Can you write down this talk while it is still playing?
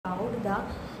the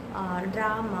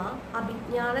drama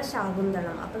Abhijana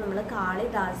Shakunthalam. അപ്പോൾ നമ്മൾ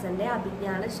കാളിദാസന്റെ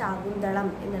അഭിജ്ഞാന ശാകുന്തളം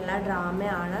എന്നുള്ള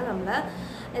ഡ്രാമയാണ് നമ്മൾ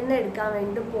ഇന്ന് എടുക്കാൻ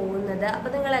വേണ്ടി പോകുന്നത്.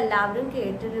 അപ്പോൾ നിങ്ങൾ എല്ലാവരും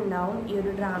കേട്ടിട്ടുണ്ടാവും ഈ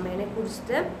ഒരു ഡ്രാമയെ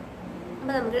കുറിച്ചിട്ട്.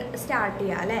 അപ്പോൾ നമുക്ക് സ്റ്റാർട്ട്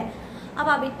ചെയ്യാം അല്ലേ.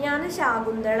 അപ്പോൾ അഭിജ്ഞാന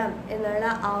ശാകുന്തളം എന്നുള്ള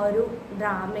ആ ഒരു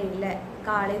ഡ്രാമയിൽ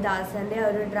കാളിദാസന്റെ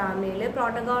ഒരു ഡ്രാമയിൽ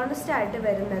പ്രോട്ടഗോണിസ്റ്റ് ആയിട്ട്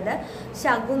വരുന്നത്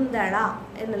ശകുന്തള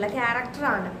എന്നുള്ള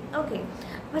ക്യാരക്ടറാണ്. ഓക്കെ,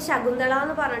 അപ്പോൾ ശകുന്തള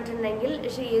എന്ന് പറഞ്ഞിട്ടുണ്ടെങ്കിൽ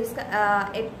she is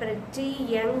A pretty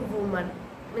young woman,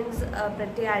 means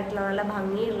pretty ആയിട്ടുള്ള നല്ല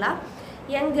ഭംഗിയുള്ള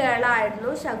യങ് ഗേൾ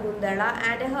ആയിരുന്നു Shakuntala.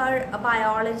 And her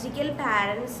biological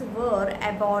parents where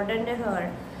അബോർഡൻഡ് her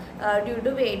due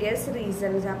to various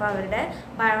reasons. അപ്പോൾ അവരുടെ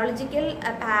ബയോളജിക്കൽ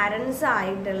പാരൻസ്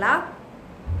ആയിട്ടുള്ള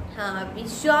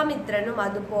വിശ്വാമിത്രനും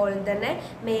അതുപോലെ തന്നെ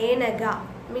മേനക,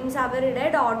 മീൻസ് അവരുടെ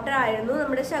ഡോട്ടർ ആയിരുന്നു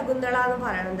നമ്മുടെ ശകുന്തള എന്ന്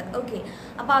പറയുന്നത്. ഓക്കെ,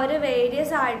 അപ്പോൾ അവർ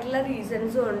വേരിയസ് ആയിട്ടുള്ള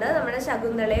റീസൺസ് കൊണ്ട് നമ്മുടെ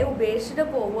ശകുന്തളയെ ഉപേക്ഷിച്ചിട്ട്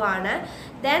പോവുകയാണ്.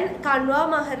 Then Kanva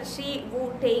Maharshi Wu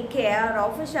take care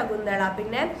of Shakuntala.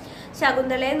 പിന്നെ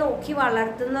ശകുന്തളയെ നോക്കി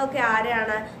വളർത്തുന്നതൊക്കെ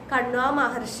ആരാണ്? കണ്വ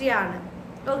മഹർഷിയാണ്.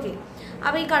 ഓക്കെ,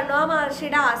 അപ്പോൾ ഈ കണ്വ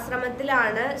മഹർഷിയുടെ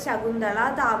ആശ്രമത്തിലാണ് ശകുന്തള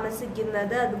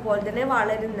താമസിക്കുന്നത്, അതുപോലെ തന്നെ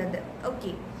വളരുന്നത്.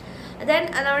 ഓക്കെ, ദെൻ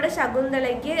നമ്മുടെ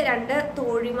ശകുന്തളയ്ക്ക് രണ്ട്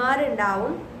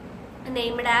തോഴിമാരുണ്ടാവും,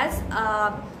 named as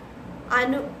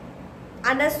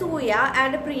Anasuya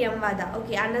and Priyamvada.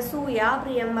 Okay, Anasuya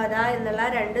Priyamvada എന്നുള്ള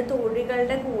രണ്ട്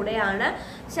തോഴികളുടെ കൂടെയാണ്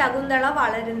ശകുന്തള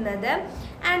വളരുന്നത്.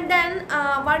 And then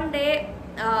one day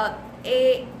a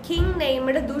king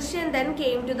named Dushyantan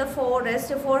came to the forest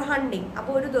for hunting.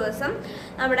 അപ്പോൾ ഒരു ദിവസം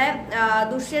നമ്മുടെ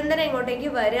ദുഷ്യന്തൻ എങ്ങോട്ടേക്ക്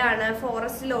വരികയാണ്?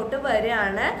 ഫോറസ്റ്റിലോട്ട്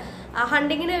വരികയാണ്,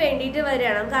 ഹണ്ടിങ്ങിന് വേണ്ടിയിട്ട്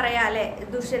വരികയാണ്. നമുക്കറിയാം അല്ലേ,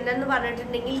 ദുഷ്യന്തൻ എന്ന്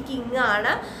പറഞ്ഞിട്ടുണ്ടെങ്കിൽ കിങ്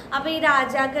ആണ്. അപ്പോൾ ഈ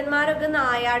രാജാക്കന്മാരൊക്കെ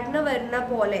നായാട്ടിന് വരുന്ന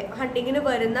പോലെ, ഹണ്ടിങ്ങിന്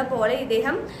വരുന്ന പോലെ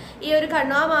ഇദ്ദേഹം ഈ ഒരു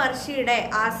കണ്വ മഹർഷിയുടെ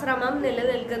ആശ്രമം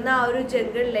നിലനിൽക്കുന്ന ആ ഒരു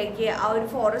ജംഗിളിലേക്ക്, ആ ഒരു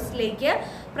ഫോറസ്റ്റിലേക്ക്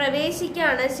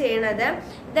പ്രവേശിക്കുകയാണ് ചെയ്യണത്.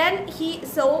 ദെൻ ഹി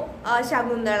സോ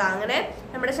ശകുന്തള, അങ്ങനെ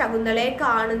നമ്മുടെ ശകുന്തളയെ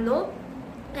കാണുന്നു.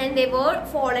 And they were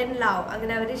fall in love,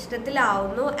 അങ്ങനെ അവർ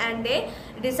ഇഷ്ടത്തിലാവുന്നു. And they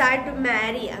decide to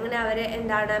marry, അങ്ങനെ അവർ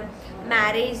എന്താണ്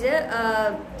മാരേജ്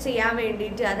ചെയ്യാൻ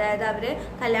വേണ്ടിയിട്ട്, അതായത് അവർ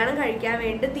കല്യാണം കഴിക്കാൻ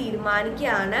വേണ്ടി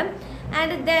തീരുമാനിക്കുകയാണ്.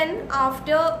 And then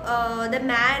after the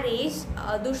marriage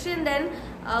Dushyanthan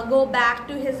go back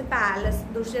to his palace.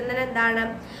 Dushyanthan എന്താണ്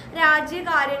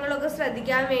രാജ്യകാര്യങ്ങളൊക്കെ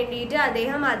ശ്രദ്ധിക്കാൻ വേണ്ടിയിട്ട്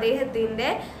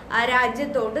അദ്ദേഹത്തിന്റെ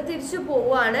രാജ്യത്തോട്ട് തിരിച്ചു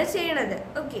പോവുകയാണ് ചെയ്യണത്.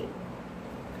 ഓക്കെ,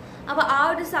 അപ്പോൾ ആ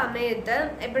ഒരു സമയത്ത്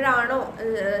എപ്പോഴാണോ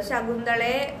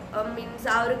ശകുന്തളയെ മീൻസ്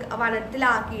ആ ഒരു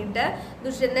വനത്തിലാക്കിയിട്ട്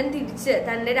ദുഷ്യന്തൻ തിരിച്ച്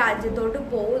തൻ്റെ രാജ്യത്തോട്ട്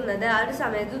പോകുന്നത്, ആ ഒരു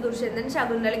സമയത്ത് ദുഷ്യന്തൻ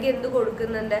ശകുന്തളയ്ക്ക് എന്ത്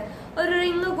കൊടുക്കുന്നുണ്ട്? ഒരു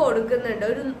റിങ് കൊടുക്കുന്നുണ്ട്,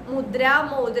 ഒരു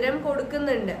മോതിരം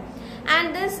കൊടുക്കുന്നുണ്ട്.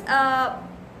 And this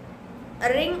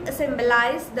ring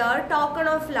symbolise the token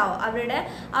of love. അവരുടെ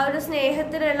ആ ഒരു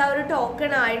സ്നേഹത്തിനുള്ള ഒരു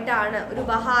ടോക്കൺ ആയിട്ടാണ്, ഒരു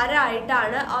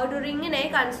ഉപഹാരമായിട്ടാണ് ആ ഒരു റിങ്ങിനെ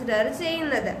കൺസിഡർ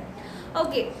ചെയ്യുന്നത്.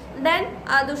 ഓക്കെ, ദെൻ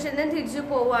ദുഷ്യന്തൻ തിരിച്ചു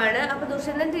പോവാണ്. അപ്പൊ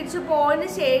ദുഷ്യന്തൻ തിരിച്ചു പോയതിന്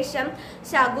ശേഷം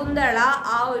ശകുന്തള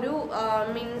ആ ഒരു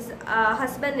മീൻസ്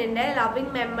ഹസ്ബൻഡിന്റെ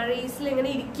ലവിങ് മെമ്മറീസിൽ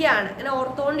ഇങ്ങനെ ഇരിക്കുകയാണ്, ഇങ്ങനെ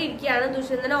ഓർത്തോണ്ടിരിക്കുകയാണ്,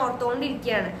 ദുഷ്യന്തനെ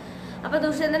ഓർത്തോണ്ടിരിക്കുകയാണ്. അപ്പൊ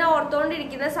ദുഷ്യന്തനെ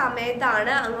ഓർത്തോണ്ടിരിക്കുന്ന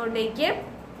സമയത്താണ് അങ്ങോട്ടേക്ക്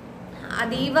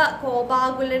അതീവ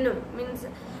കോപാകുലനും മീൻസ്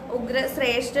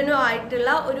ഉഗ്രശ്രേഷ്ഠനും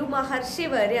ആയിട്ടുള്ള ഒരു മഹർഷി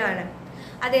വരികയാണ്.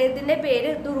 അദ്ദേഹത്തിന്റെ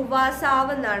പേര്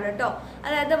ദുർവാസാവ് എന്നാണ് കേട്ടോ.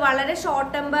 അതായത് വളരെ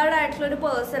ഷോർട്ട് ടെമ്പേർഡ് ആയിട്ടുള്ള ഒരു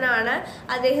പേഴ്സൺ ആണ്.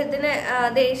 അദ്ദേഹത്തിന്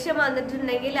ദേഷ്യം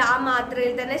വന്നിട്ടുണ്ടെങ്കിൽ ആ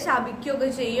മാത്രയിൽ തന്നെ ശപിക്കുകയൊക്കെ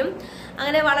ചെയ്യും.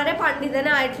 അങ്ങനെ വളരെ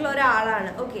പണ്ഡിതനായിട്ടുള്ള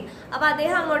ഒരാളാണ്. ഓക്കെ, അപ്പൊ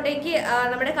അദ്ദേഹം അങ്ങോട്ടേക്ക്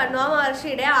നമ്മുടെ കണ്വ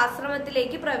മഹർഷിയുടെ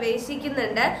ആശ്രമത്തിലേക്ക്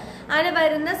പ്രവേശിക്കുന്നുണ്ട്. അങ്ങനെ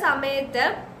വരുന്ന സമയത്ത്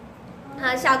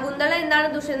ശകുന്തള എന്താണ്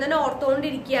ദുഷ്യന്തനെ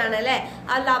ഓർത്തോണ്ടിരിക്കുകയാണ് അല്ലെ,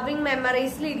 ആ ലവിങ്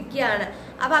മെമ്മറീസിൽ ഇരിക്കുകയാണ്.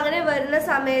 അപ്പൊ അങ്ങനെ വരുന്ന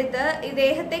സമയത്ത്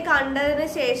ഇദ്ദേഹത്തെ കണ്ടതിന്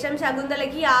ശേഷം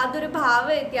ശകുന്തളയ്ക്ക് യാതൊരു ഭാവ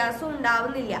വ്യത്യാസവും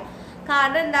ഉണ്ടാവുന്നില്ല.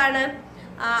 കാരണം എന്താണ്,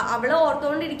 അവള്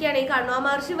ഓർത്തോണ്ടിരിക്കുകയാണ്. ഈ കണ്വ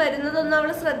മഹർഷി വരുന്നതൊന്നും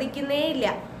അവള് ശ്രദ്ധിക്കുന്നേ ഇല്ല.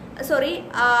 സോറി,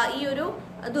 ഈ ഒരു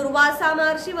ദുർവാസ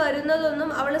മഹർഷി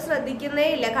വരുന്നതൊന്നും അവള് ശ്രദ്ധിക്കുന്നേ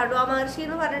ഇല്ല. കണ്വ മഹർഷി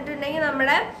എന്ന് പറഞ്ഞിട്ടുണ്ടെങ്കിൽ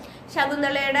നമ്മുടെ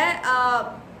ശകുന്തളയുടെ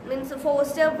മീൻസ്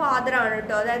ഫോസ്റ്റർ ഫാദർ ആണ്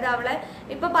കേട്ടോ. അതായത് അവളെ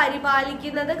ഇപ്പൊ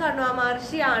പരിപാലിക്കുന്നത് കണ്വ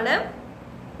മഹർഷിയാണ്.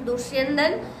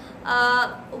 ദുഷ്യന്തൻ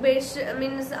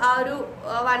മീൻസ് ആ ഒരു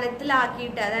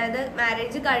വനത്തിലാക്കിയിട്ട്, അതായത്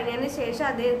മാരേജ് കഴിഞ്ഞതിന് ശേഷം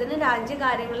അദ്ദേഹത്തിന്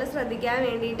രാജ്യകാര്യങ്ങൾ ശ്രദ്ധിക്കാൻ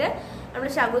വേണ്ടിയിട്ട്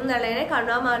നമ്മുടെ ശകുന്തളയെ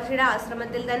കണ്വ മഹർഷിയുടെ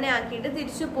ആശ്രമത്തിൽ തന്നെ ആക്കിയിട്ട്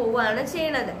തിരിച്ചു പോവുകയാണ്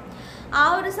ചെയ്യണത്. ആ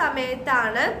ഒരു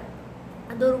സമയത്താണ്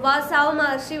ദുർവാസാവ്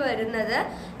മഹർഷി വരുന്നത്.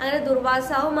 അങ്ങനെ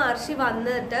ദുർവാസാവ് മഹർഷി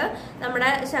വന്നിട്ട്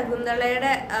നമ്മുടെ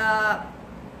ശകുന്തളയുടെ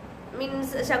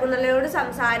മീൻസ് ശകുന്തളയോട്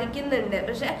സംസാരിക്കുന്നുണ്ട്.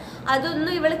 പക്ഷെ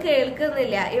അതൊന്നും ഇവള്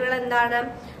കേൾക്കുന്നില്ല. ഇവളെന്താണ്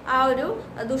ആ ഒരു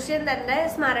ദുഷ്യന്തന്റെ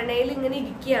സ്മരണയിൽ ഇങ്ങനെ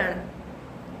ഇരിക്കുകയാണ്.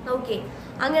 ഓക്കെ,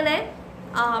 അങ്ങനെ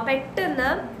പെട്ടെന്ന്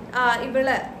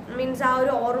ഇവള് മീൻസ് ആ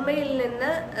ഒരു ഓർമ്മയിൽ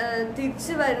നിന്ന്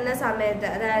തിരിച്ചു വരുന്ന സമയത്ത്,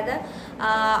 അതായത്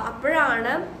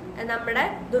അപ്പോഴാണ് നമ്മുടെ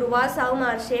ദുർവാസാവ്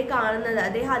മഹർഷിയെ കാണുന്നത്.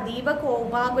 അദ്ദേഹം അതീവ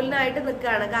കോപാകുലനായിട്ട്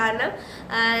നിൽക്കുകയാണ്. കാരണം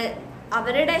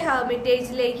അവരുടെ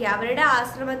ഹെർമിറ്റേജിലേക്ക്, അവരുടെ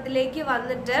ആശ്രമത്തിലേക്ക്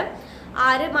വന്നിട്ട്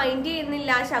ആര് മൈൻഡ്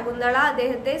ചെയ്യുന്നില്ല, ശകുന്തള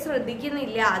അദ്ദേഹത്തെ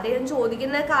ശ്രദ്ധിക്കുന്നില്ല, അദ്ദേഹം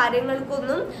ചോദിക്കുന്ന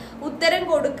കാര്യങ്ങൾക്കൊന്നും ഉത്തരം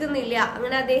കൊടുക്കുന്നില്ല.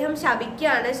 അങ്ങനെ അദ്ദേഹം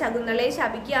ശപിക്കുകയാണ്, ശകുന്തളയെ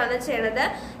ശപിക്കുകയാണ് ചെയ്യണത്.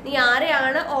 നീ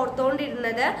ആരെയാണ്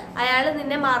ഓർത്തോണ്ടിരുന്നത്, അയാൾ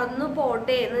നിന്നെ മറന്നു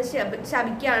പോട്ടെ എന്ന്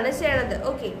ശപിക്കുകയാണ് ചെയ്യണത്.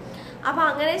 ഓക്കെ, അപ്പൊ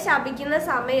അങ്ങനെ ശപിക്കുന്ന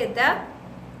സമയത്ത്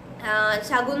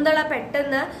ശകുന്തള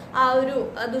പെട്ടെന്ന് ആ ഒരു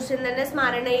ദുഷ്യന്തന്റെ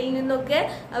സ്മരണയിൽ നിന്നൊക്കെ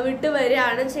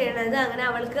വിട്ടുവരികയാണ് ചെയ്യണത്. അങ്ങനെ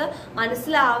അവൾക്ക്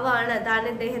മനസ്സിലാവാണ് താൻ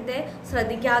ഇദ്ദേഹത്തെ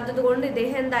ശ്രദ്ധിക്കാത്തത് കൊണ്ട്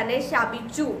ഇദ്ദേഹം തന്നെ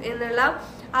ശപിച്ചു എന്നുള്ള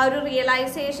ആ ഒരു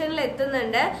റിയലൈസേഷനിൽ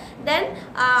എത്തുന്നുണ്ട്. ദെൻ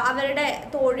അവരുടെ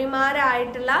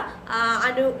തോഴിമാരായിട്ടുള്ള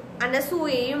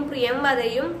അനസൂയയും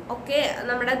പ്രിയംവദയും ഒക്കെ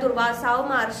നമ്മുടെ ദുർവാസാവ്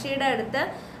മഹർഷിയുടെ അടുത്ത്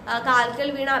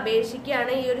കാൽക്കൽ വീണ്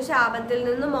അപേക്ഷിക്കുകയാണ് ഈ ഒരു ശാപത്തിൽ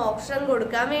നിന്ന് മോക്ഷം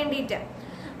കൊടുക്കാൻ വേണ്ടിയിട്ട്.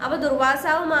 അപ്പൊ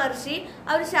ദുർവാസാവ് മഹർഷി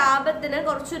ആ ഒരു ശാപത്തിന്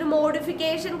കുറച്ചൊരു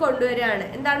മോഡിഫിക്കേഷൻ കൊണ്ടുവരികയാണ്.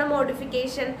 എന്താണ്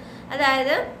മോഡിഫിക്കേഷൻ?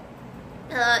 അതായത്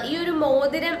ഈ ഒരു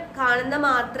മോതിരം കാണുന്ന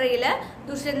മാത്രയില്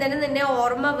ദുഷ്യന്തന് നിന്നെ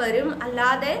ഓർമ്മ വരും,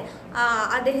 അല്ലാതെ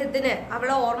അദ്ദേഹത്തിന്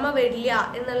അവളെ ഓർമ്മ വരില്ല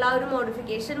എന്നുള്ള ഒരു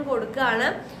മോഡിഫിക്കേഷൻ കൊടുക്കുകയാണ്.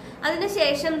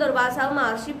 അതിനുശേഷം ദുർവാസാവ്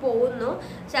മഹർഷി പോകുന്നു.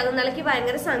 ശകുന്തളയ്ക്ക്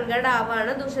ഭയങ്കര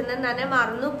സങ്കടമാവാണ്. ദുഷ്യന്തൻ തന്നെ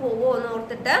മറന്നു പോവോ എന്ന്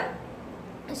ഓർത്തിട്ട്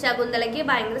ശകുന്തളയ്ക്ക്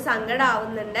ഭയങ്കര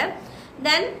സങ്കടമാവുന്നുണ്ട്.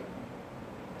 ദെൻ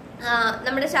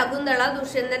നമ്മുടെ ശകുന്തള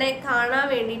ദുഷ്യന്തനെ കാണാൻ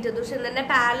വേണ്ടിയിട്ട് ദുഷ്യന്തന്റെ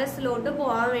പാലസിലോട്ട്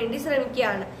പോകാൻ വേണ്ടി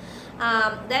ശ്രമിക്കുകയാണ്.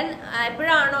 ദെൻ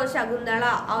എപ്പോഴാണോ ശകുന്തള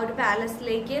ആ ഒരു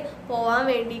പാലസിലേക്ക് പോവാൻ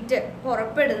വേണ്ടിയിട്ട്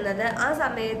പുറപ്പെടുന്നത്, ആ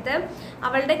സമയത്ത്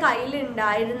അവളുടെ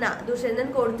കയ്യിലുണ്ടായിരുന്ന ദുഷ്യന്തൻ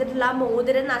കൊടുത്തിട്ടുള്ള ആ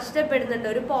മോതിരം നഷ്ടപ്പെടുന്നുണ്ട്,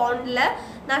 ഒരു പോണ്ടില്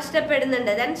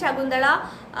നഷ്ടപ്പെടുന്നുണ്ട്. Then Shakuntala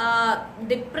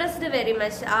depressed very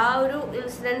much. ആ ഒരു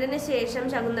ഇൻസിഡന്റിന് ശേഷം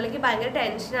ശകുന്തളയ്ക്ക് ഭയങ്കര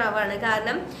ടെൻഷൻ ആവാണ്.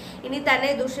 കാരണം ഇനി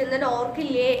തന്നെ ദുഷ്യന്തൻ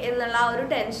ഓർക്കില്ലേ എന്നുള്ള ആ ഒരു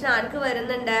ടെൻഷൻ ആർക്ക്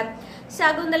വരുന്നുണ്ട്?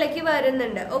 ശകുന്തളയ്ക്ക്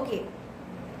വരുന്നുണ്ട്. ഓക്കെ,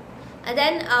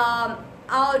 ദെൻ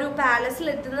ആ ഒരു പാലസിൽ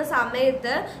എത്തുന്ന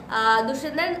സമയത്ത്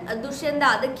Dushyanta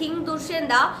king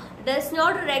Dushyanta does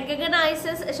not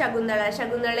recognises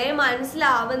ശകുന്തളയെ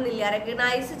മനസ്സിലാവുന്നില്ല,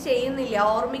 റെക്കഗ്നൈസ് ചെയ്യുന്നില്ല,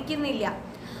 ഓർമ്മിക്കുന്നില്ല.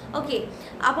 ഓക്കെ,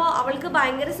 അപ്പോൾ അവൾക്ക്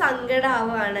ഭയങ്കര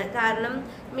സങ്കടമാവാണ്. കാരണം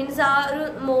മീൻസ് ആ ഒരു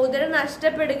മോതിരം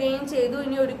നഷ്ടപ്പെടുകയും ചെയ്തു.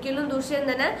 ഇനി ഒരിക്കലും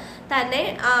ദുഷ്യന്തന് തന്നെ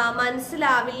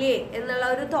മനസ്സിലാവില്ലേ എന്നുള്ള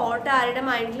ഒരു തോട്ട് ആരുടെ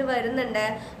മൈൻഡിൽ വരുന്നുണ്ട്?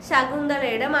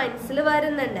 ശകുന്തളയുടെ മനസ്സിൽ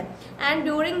വരുന്നുണ്ട്. And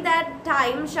during that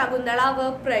time Shakuntala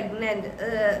were pregnant.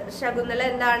 Shakuntala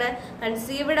എന്താണ്,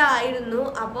 കൺസീവ്ഡ് ആയിരുന്നു.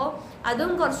 അപ്പോൾ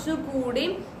അതും കുറച്ചുകൂടി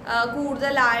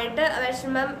കൂടുതലായിട്ട്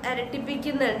വിഷമം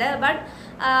ഇരട്ടിപ്പിക്കുന്നുണ്ട്. But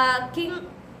king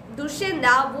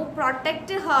Dushyanta who protect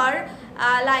her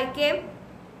like a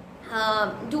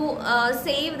to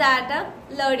save that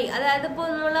lady. അതായത് ഇപ്പോൾ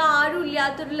നമ്മൾ ആരും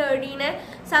ഇല്ലാത്തൊരു ലേഡീനെ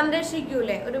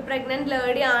സംരക്ഷിക്കൂലേ, ഒരു പ്രഗ്നന്റ്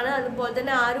ലേഡിയാണ്, അതുപോലെ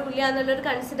തന്നെ ആരും ഇല്ല എന്നുള്ളൊരു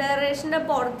കൺസിഡറേഷന്റെ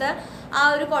പുറത്ത് ആ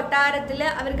ഒരു കൊട്ടാരത്തിൽ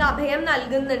അവർക്ക് അഭയം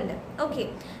നൽകുന്നുണ്ട്. ഓക്കെ,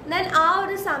 എന്നാൽ ആ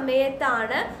ഒരു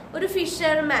സമയത്താണ് ഒരു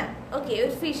ഫിഷർമാൻ,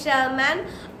 ഒരു ഫിഷർമാൻ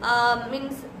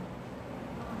മീൻസ്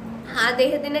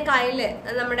അദ്ദേഹത്തിന്റെ കയ്യില്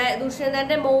നമ്മുടെ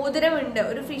ദുഷ്യന്തന്റെ മോതിരം ഉണ്ട്.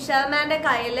 ഒരു ഫിഷർമാന്റെ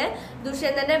കയ്യില്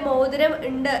ദുഷ്യന്തന്റെ മോതിരം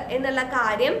ഉണ്ട് എന്നുള്ള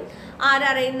കാര്യം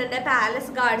ആരറിയുന്നുണ്ട്?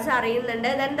 പാലസ് ഗാർഡ്സ് അറിയുന്നുണ്ട്.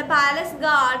 Then the palace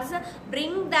guards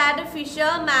bring that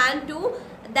fisherman to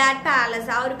that palace.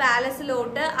 ആ ഒരു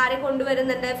പാലസിലോട്ട് ആരെ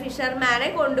കൊണ്ടുവരുന്നുണ്ട്? ഫിഷർമാനെ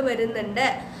കൊണ്ടുവരുന്നുണ്ട്.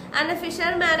 അങ്ങനെ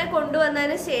ഫിഷർമാനെ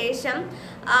കൊണ്ടുവന്നതിന് ശേഷം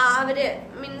അവര്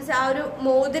മീൻസ് ആ ഒരു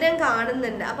മോതിരം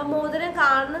കാണുന്നുണ്ട്. അപ്പൊ മോതിരം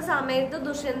കാണുന്ന സമയത്ത്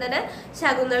ദുഷ്യന്തന്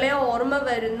ശകുന്തളയെ ഓർമ്മ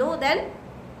വരുന്നു. ദെൻ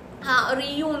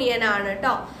റീയൂണിയൻ ആണ്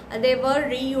കേട്ടോ. they were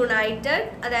reunited.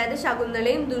 അതായത്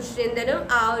ശകുന്തളയും ദുഷ്യന്തനും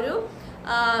ആ ഒരു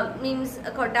മീൻസ്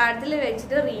കൊട്ടാരത്തിൽ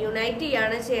വെച്ചിട്ട് റീയൂണൈറ്റ്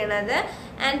ചെയ്യാണ് ചെയ്യണത്.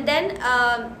 And then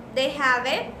they have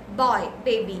a boy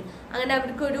baby. അങ്ങനെ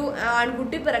അവർക്കൊരു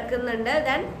ആൺകുട്ടി പിറക്കുന്നുണ്ട്.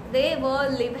 Then they were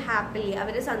live happily.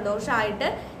 അവര് സന്തോഷമായിട്ട്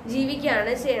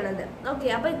ജീവിക്കുകയാണ് ചെയ്യണത്. ഓക്കെ,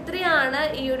 അപ്പൊ ഇത്രയാണ്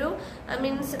ഈ ഒരു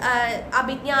മീൻസ്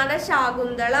അഭിജ്ഞാന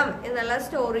ശാകുന്തളം എന്നുള്ള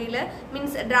സ്റ്റോറിയില്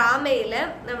മീൻസ് ഡ്രാമയില്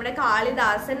നമ്മുടെ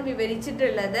കാളിദാസൻ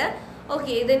വിവരിച്ചിട്ടുള്ളത്.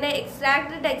 ഓക്കെ, ഇതിന്റെ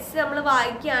എക്സ്ട്രാക്ട് ടെക്സ്റ്റ് നമ്മൾ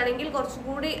വായിക്കുകയാണെങ്കിൽ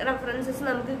കുറച്ചുകൂടി റെഫറൻസസ്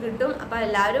നമുക്ക് കിട്ടും. അപ്പൊ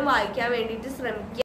എല്ലാവരും വായിക്കാൻ വേണ്ടിയിട്ട് ശ്രമിക്കുക.